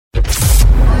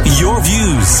Your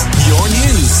views, your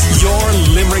news, your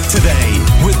Limerick Today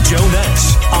with Joe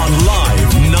Nash on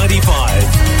Live 95.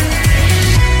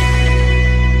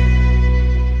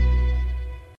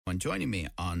 And joining me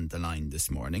on the line this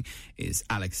morning is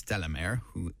Alex Delamere,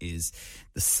 who is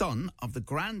the son of the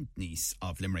grandniece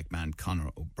of Limerick man Conor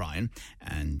O'Brien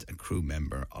and a crew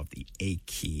member of the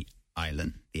AK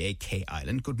Island.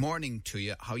 Good morning to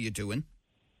you. How are you doing?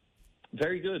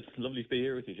 Very good. Lovely to be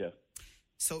here with you, Joe.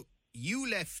 So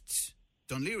you left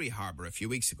Dunleary Harbour a few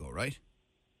weeks ago, right?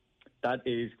 That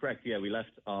is correct. Yeah, we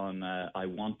left on, I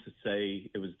want to say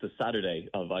it was the Saturday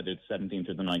of either the 17th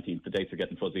or the 19th. The dates are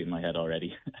getting fuzzy in my head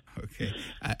already. Okay.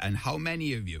 And how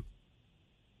many of you?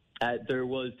 There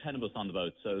was 10 of us on the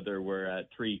boat. So there were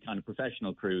 3 kind of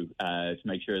professional crew to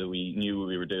make sure that we knew what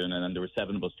we were doing. And then there were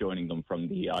 7 of us joining them from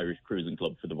the Irish Cruising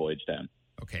Club for the voyage down.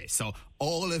 Okay. So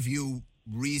all of you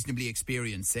reasonably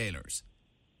experienced sailors?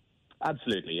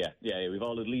 Absolutely, yeah. Yeah, we've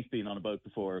all at least been on a boat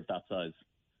before of that size.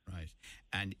 Right.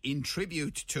 And in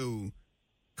tribute to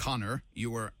Conor, you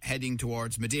were heading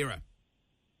towards Madeira.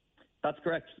 That's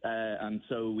correct. And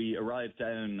so we arrived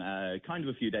down kind of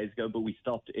a few days ago, but we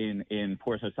stopped in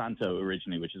Porto Santo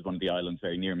originally, which is one of the islands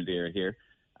very near Madeira here,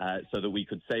 so that we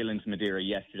could sail into Madeira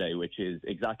yesterday, which is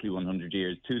exactly 100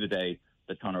 years to the day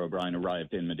that Conor O'Brien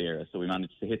arrived in Madeira. So we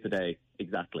managed to hit the day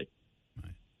exactly.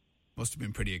 Right. Must have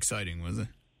been pretty exciting, was it?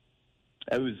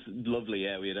 It was lovely,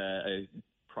 yeah. We had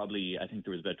probably, I think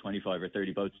there was about 25 or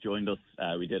 30 boats joined us.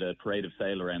 We did a parade of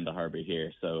sail around the harbour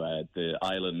here. So the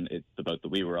island, it's the boat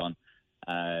that we were on.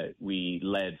 We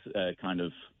led kind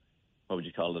of, what would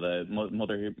you call it, a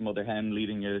mother hen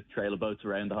leading a trail of boats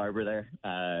around the harbour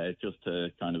there, just to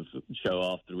kind of show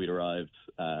off that we'd arrived.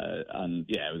 And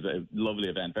yeah, it was a lovely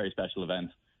event, very special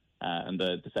event. And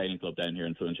the sailing club down here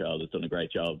in Funchal has done a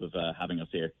great job of having us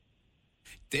here.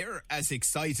 They're as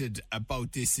excited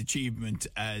about this achievement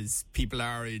as people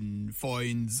are in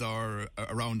Foynes or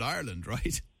around Ireland,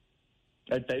 right?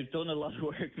 They've done a lot of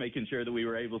work making sure that we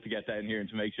were able to get down here and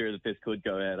to make sure that this could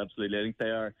go ahead. Absolutely. I think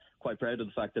they are quite proud of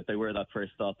the fact that they were that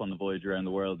first stop on the voyage around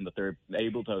the world and that they're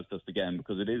able to host us again,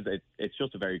 because it's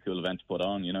just a very cool event to put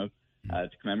on, you know, to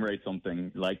commemorate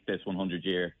something like this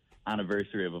 100-year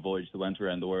anniversary of a voyage that went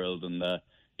around the world. And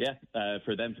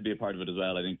for them to be a part of it as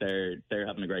well, I think they're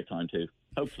having a great time too,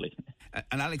 hopefully.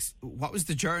 And Alex, what was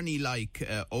the journey like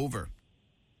over?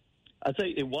 I'd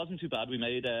say it wasn't too bad. We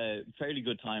made a fairly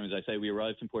good time. As I say, we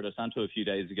arrived in Porto Santo a few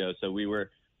days ago, so we were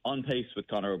on pace with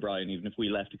Conor O'Brien. Even if we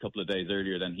left a couple of days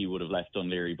earlier, then he would have left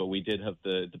Dunleary, but we did have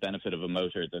the benefit of a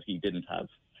motor that he didn't have.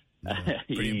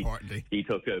 Pretty importantly, he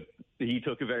took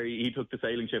the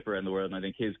sailing ship around the world, and I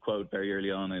think his quote very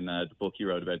early on in the book he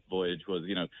wrote about the voyage was,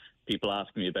 you know, people ask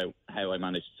me about how I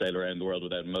managed to sail around the world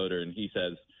without a motor, and he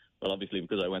says, well, obviously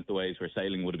because I went the ways where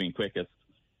sailing would have been quickest.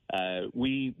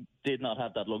 We did not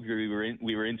have that luxury.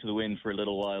 We were into the wind for a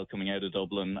little while coming out of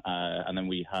Dublin, and then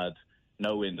we had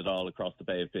no wind at all across the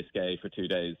Bay of Biscay for 2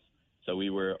 days. So we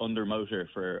were under motor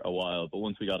for a while, but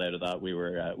once we got out of that, we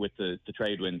were with the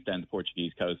trade winds down the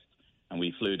Portuguese coast, and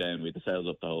we flew down with the sails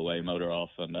up the whole way, motor off,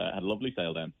 and had a lovely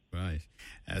sail down. Right.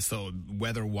 So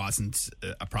weather wasn't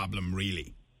a problem,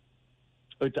 really?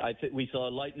 We saw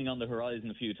lightning on the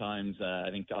horizon a few times. I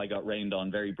think I got rained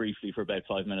on very briefly for about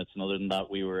 5 minutes, and other than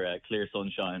that, we were clear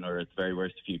sunshine, or at the very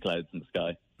worst, a few clouds in the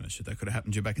sky. That could have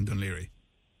happened to you back in Dunleary.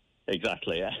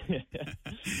 Exactly, yeah.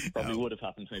 Probably would have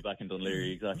happened to me back in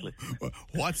Dunleary, exactly.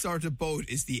 What sort of boat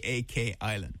is the AK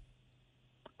Island?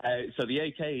 So the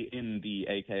AK in the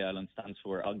AK Island stands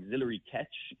for Auxiliary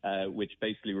Ketch, which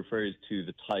basically refers to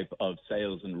the type of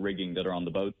sails and rigging that are on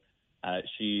the boat.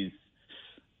 She's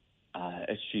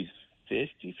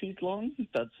 50 feet long.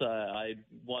 That's I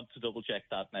want to double check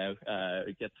that now.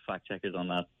 Get the fact checkers on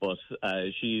that. But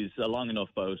she's a long enough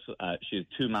boat. She has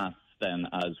 2 masts then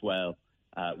as well.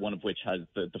 One of which has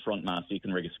the front mast you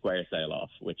can rig a square sail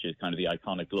off, which is kind of the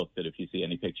iconic look that if you see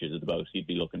any pictures of the boat, you'd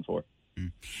be looking for.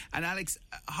 Mm. And Alex,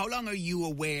 how long are you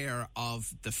aware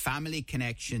of the family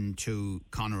connection to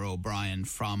Conor O'Brien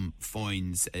from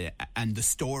Foynes and the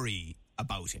story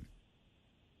about him?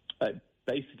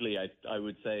 Basically, I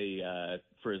would say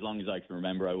for as long as I can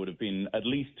remember, I would have been at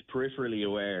least peripherally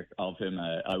aware of him.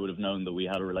 I would have known that we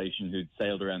had a relation who'd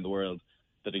sailed around the world,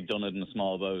 that he'd done it in a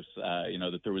small boat,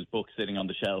 that there was books sitting on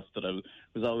the shelf that I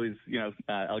was always,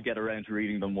 I'll get around to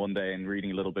reading them one day and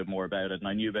reading a little bit more about it. And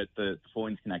I knew about the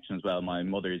Foynes connection as well. My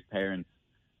mother's parents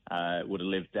would have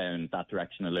lived down that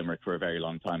direction of Limerick for a very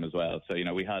long time as well. So,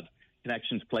 we had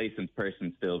connections, place and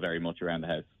person still very much around the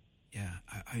house. Yeah,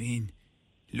 I mean,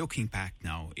 looking back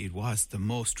now, it was the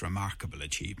most remarkable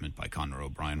achievement by Conor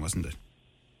O'Brien, wasn't it?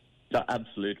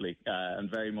 Absolutely, and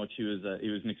very much he was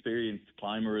an experienced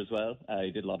climber as well.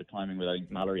 He did a lot of climbing with, I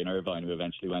think, Mallory and Irvine, who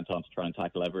eventually went on to try and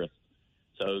tackle Everest.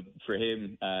 So for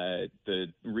him, the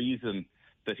reason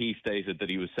that he stated that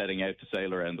he was setting out to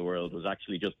sail around the world was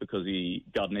actually just because he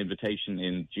got an invitation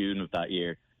in June of that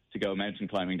year to go mountain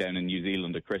climbing down in New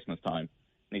Zealand at Christmas time.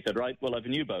 And he said, right, well, I have a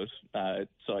new boat,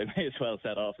 so I may as well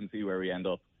set off and see where we end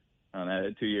up.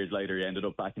 And 2 years later, he ended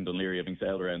up back in Dunleary, having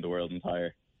sailed around the world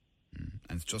entire.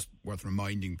 And it's just worth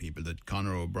reminding people that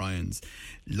Conor O'Brien's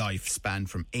life spanned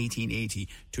from 1880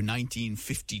 to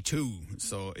 1952.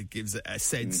 So it gives a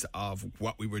sense of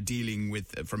what we were dealing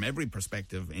with from every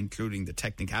perspective, including the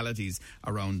technicalities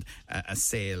around a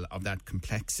sail of that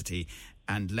complexity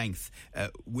and length.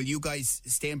 Will you guys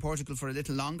stay in Portugal for a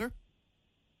little longer?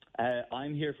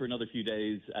 I'm here for another few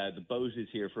days. The boat is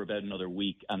here for about another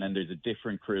week, and then there's a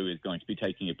different crew is going to be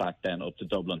taking it back then up to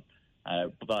Dublin.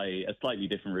 By a slightly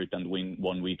different route than the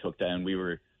one we took down. We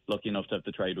were lucky enough to have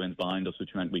the trade winds behind us, which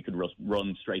meant we could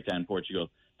run straight down Portugal.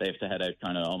 They have to head out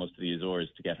kind of almost to the Azores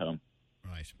to get home.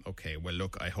 Right. Okay. Well,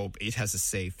 look, I hope it has a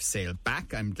safe sail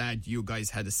back. I'm glad you guys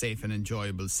had a safe and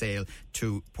enjoyable sail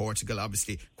to Portugal.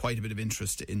 Obviously, quite a bit of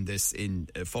interest in this in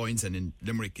Foynes and in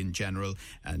Limerick in general.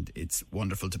 And it's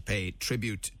wonderful to pay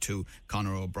tribute to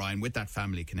Conor O'Brien with that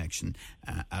family connection.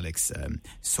 Alex,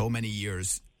 so many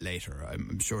years later,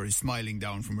 I'm sure he's smiling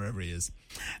down from wherever he is.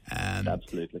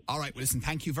 Absolutely. All right. Well, listen,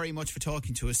 thank you very much for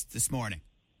talking to us this morning.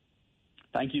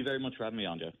 Thank you very much for having me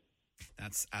on, Joe.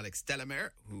 That's Alex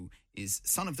Delamere, who is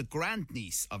son of the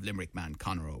grandniece of Limerick man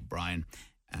Conor O'Brien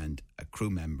and a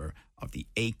crew member of the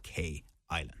AK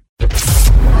Island.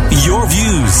 Your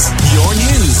views, your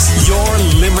news, your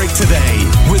Limerick Today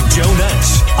with Joe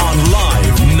Nash on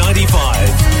Live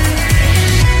 95.